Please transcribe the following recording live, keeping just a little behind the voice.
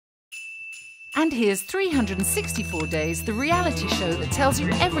And here's 364 Days, the reality show that tells you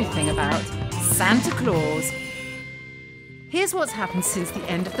everything about Santa Claus. Here's what's happened since the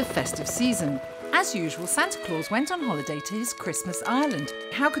end of the festive season. As usual, Santa Claus went on holiday to his Christmas island.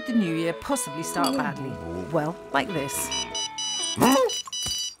 How could the new year possibly start badly? Well, like this.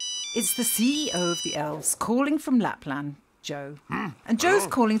 It's the CEO of the elves calling from Lapland, Joe. And Joe's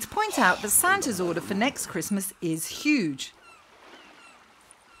calling to point out that Santa's order for next Christmas is huge.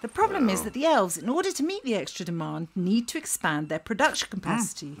 The problem is that the elves, in order to meet the extra demand, need to expand their production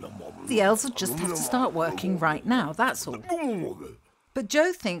capacity. The elves will just have to start working right now, that's all. But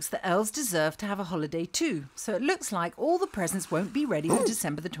Joe thinks the elves deserve to have a holiday too, so it looks like all the presents won't be ready for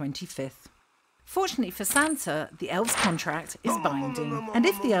December the 25th. Fortunately for Santa, the elves' contract is binding, and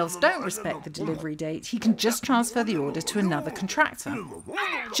if the elves don't respect the delivery date, he can just transfer the order to another contractor.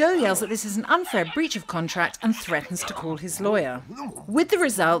 Joe yells that this is an unfair breach of contract and threatens to call his lawyer, with the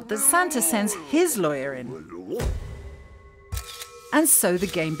result that Santa sends his lawyer in. And so the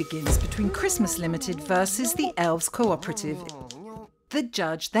game begins between Christmas Limited versus the Elves Cooperative. The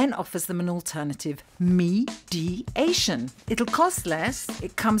judge then offers them an alternative, mediation. It'll cost less,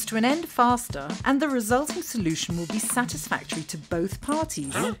 it comes to an end faster, and the resulting solution will be satisfactory to both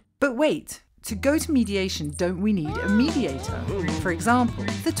parties. But wait, to go to mediation, don't we need a mediator? For example,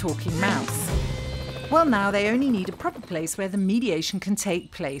 the talking mouse. Well, now they only need a proper place where the mediation can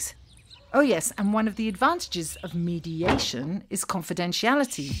take place. Oh yes, and one of the advantages of mediation is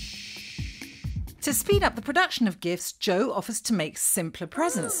confidentiality. To speed up the production of gifts, Joe offers to make simpler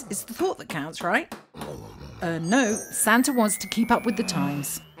presents. It's the thought that counts, right? No, Santa wants to keep up with the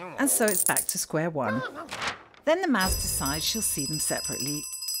times. And so it's back to square one. Then the mouse decides she'll see them separately.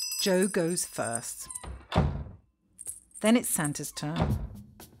 Joe goes first. Then it's Santa's turn.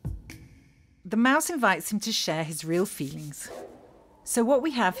 The mouse invites him to share his real feelings. So what we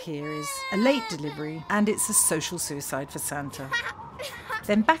have here is a late delivery, and it's a social suicide for Santa.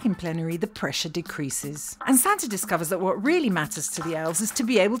 Then back in plenary, the pressure decreases. And Santa discovers that what really matters to the elves is to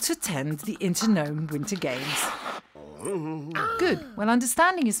be able to attend the inter-gnome winter games. Good. Well,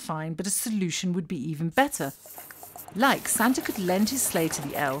 understanding is fine, but a solution would be even better. Like, Santa could lend his sleigh to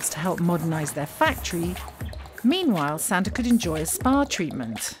the elves to help modernise their factory. Meanwhile, Santa could enjoy a spa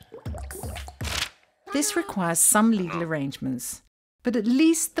treatment. This requires some legal arrangements, but at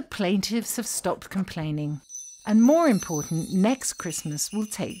least the plaintiffs have stopped complaining. And more important, next Christmas will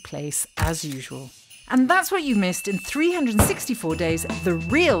take place as usual. And that's what you missed in 364 Days, the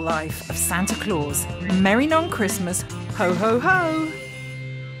real life of Santa Claus. Merry non-Christmas, ho ho ho!